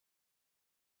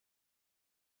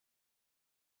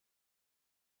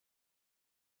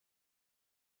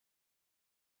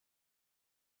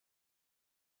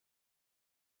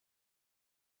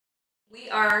We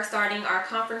are starting our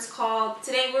conference call.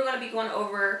 Today we're going to be going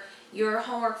over your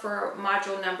homework for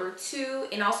module number 2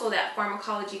 and also that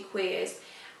pharmacology quiz.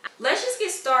 Let's just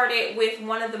get started with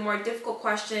one of the more difficult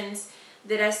questions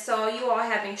that I saw you all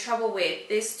having trouble with.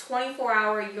 This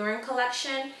 24-hour urine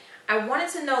collection. I wanted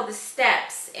to know the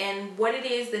steps and what it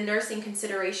is the nursing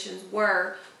considerations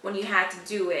were when you had to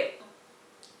do it.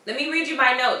 Let me read you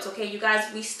my notes, okay, you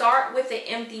guys. We start with an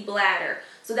empty bladder.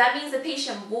 So that means the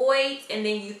patient voids and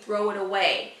then you throw it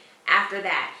away after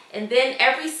that. And then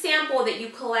every sample that you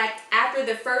collect after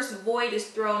the first void is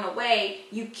thrown away,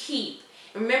 you keep.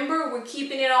 Remember, we're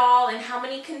keeping it all in how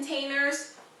many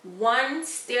containers? 1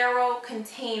 sterile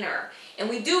container. And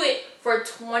we do it for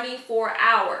 24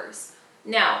 hours.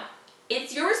 Now,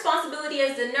 it's your responsibility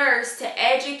as the nurse to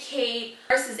educate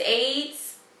nurses' aides,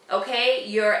 okay,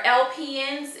 your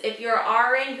LPNs. If you're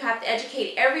RN, you have to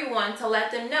educate everyone to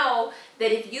let them know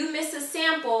that if you miss a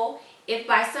sample, if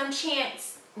by some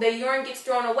chance the urine gets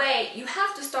thrown away, you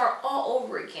have to start all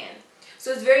over again.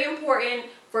 So it's very important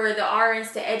for the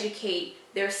RNs to educate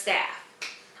their staff.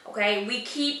 Okay, we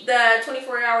keep the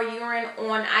 24-hour urine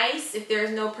on ice if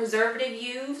there's no preservative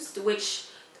used, which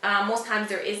most times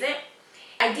there isn't.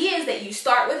 The idea is that you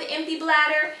start with an empty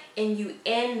bladder and you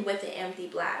end with an empty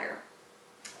bladder.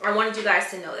 I wanted you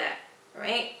guys to know that,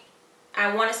 right?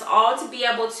 I want us all to be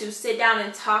able to sit down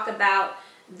and talk about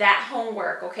that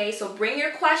homework, okay? So bring your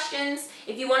questions.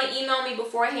 If you want to email me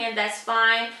beforehand, that's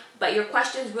fine, but your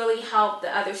questions really help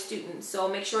the other students. So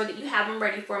make sure that you have them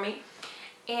ready for me.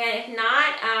 And if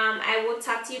not, I will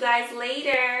talk to you guys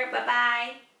later.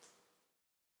 Bye-bye.